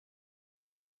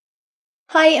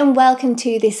Hi and welcome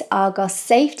to this Argos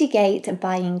Safety Gate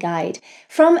buying guide.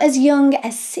 From as young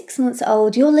as 6 months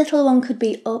old, your little one could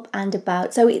be up and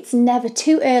about, so it's never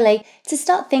too early to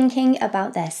start thinking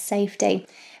about their safety.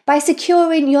 By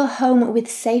securing your home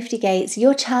with safety gates,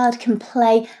 your child can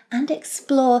play and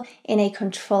explore in a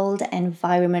controlled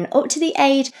environment up to the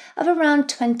age of around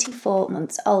 24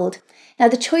 months old. Now,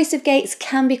 the choice of gates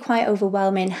can be quite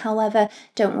overwhelming. However,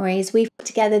 don't worry, as we've put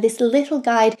together this little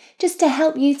guide just to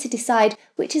help you to decide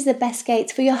which is the best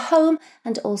gate for your home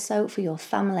and also for your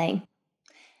family.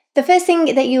 The first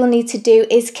thing that you will need to do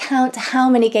is count how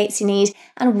many gates you need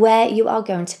and where you are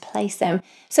going to place them.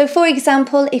 So for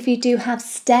example, if you do have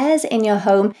stairs in your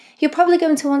home, you're probably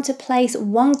going to want to place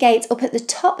one gate up at the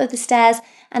top of the stairs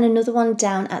and another one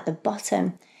down at the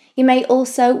bottom. You may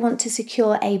also want to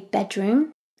secure a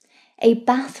bedroom, a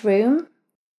bathroom,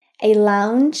 a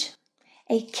lounge,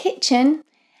 a kitchen,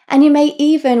 and you may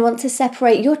even want to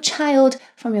separate your child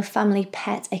from your family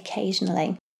pet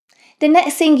occasionally. The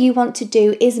next thing you want to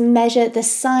do is measure the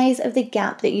size of the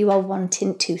gap that you are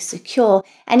wanting to secure,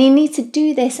 and you need to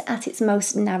do this at its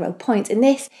most narrow point, and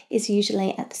this is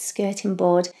usually at the skirting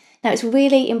board. Now, it's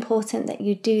really important that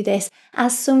you do this,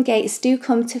 as some gates do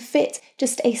come to fit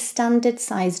just a standard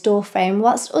size door frame,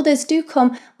 whilst others do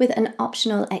come with an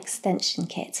optional extension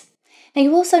kit. Now,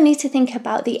 you also need to think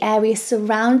about the area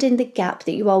surrounding the gap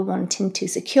that you are wanting to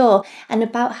secure and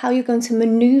about how you're going to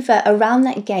maneuver around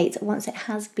that gate once it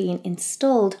has been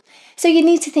installed. So you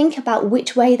need to think about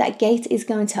which way that gate is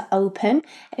going to open,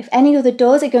 if any other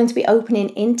doors are going to be opening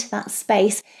into that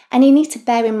space, and you need to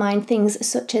bear in mind things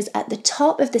such as at the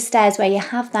top of the stairs where you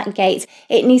have that gate,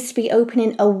 it needs to be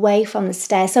opening away from the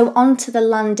stairs, so onto the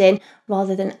landing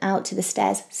rather than out to the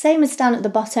stairs. Same as down at the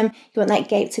bottom, you want that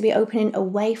gate to be opening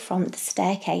away from the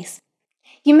staircase.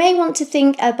 You may want to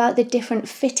think about the different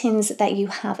fittings that you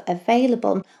have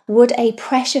available. Would a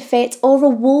pressure fit or a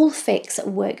wall fix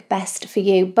work best for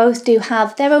you? Both do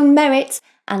have their own merits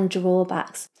and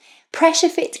drawbacks. Pressure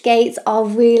fit gates are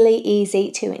really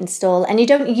easy to install and you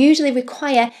don't usually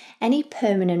require any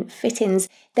permanent fittings.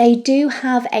 They do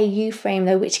have a U-frame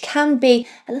though, which can be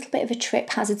a little bit of a trip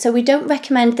hazard, so we don't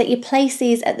recommend that you place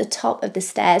these at the top of the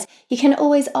stairs. You can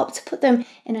always opt to put them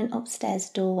in an upstairs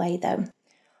doorway though.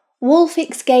 Wall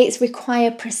fix gates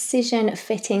require precision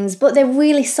fittings, but they're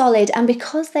really solid, and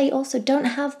because they also don't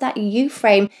have that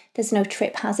U-frame, there's no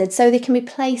trip hazard, so they can be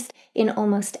placed in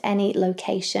almost any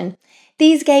location.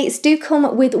 These gates do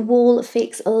come with wall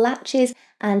fix latches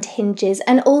and hinges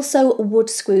and also wood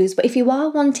screws, but if you are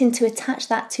wanting to attach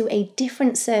that to a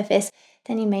different surface,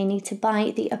 then you may need to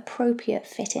buy the appropriate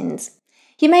fittings.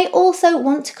 You may also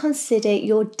want to consider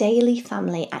your daily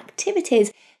family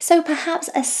activities, so perhaps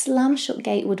a slam shut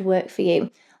gate would work for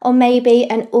you, or maybe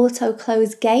an auto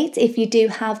close gate if you do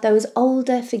have those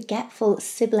older forgetful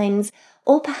siblings,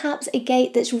 or perhaps a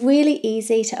gate that's really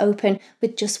easy to open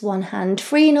with just one hand,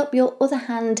 freeing up your other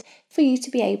hand for you to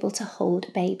be able to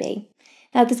hold baby.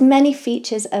 Now, there's many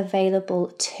features available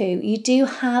too. You do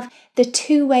have the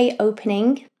two-way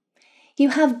opening, you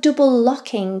have double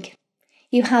locking,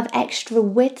 you have extra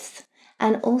width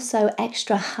and also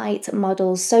extra height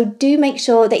models, so do make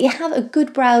sure that you have a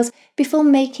good browse before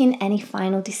making any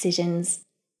final decisions.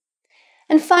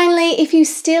 And finally, if you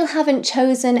still haven't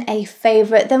chosen a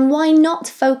favourite, then why not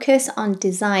focus on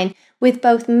design? With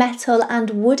both metal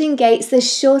and wooden gates,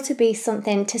 there's sure to be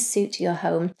something to suit your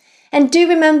home. And do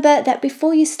remember that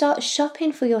before you start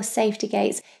shopping for your safety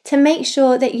gates, to make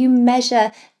sure that you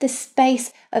measure the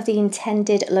space of the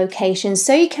intended location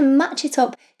so you can match it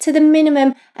up to the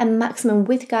minimum and maximum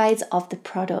width guides of the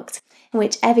product. And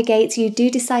whichever gates you do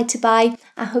decide to buy,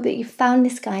 I hope that you found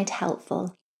this guide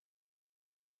helpful.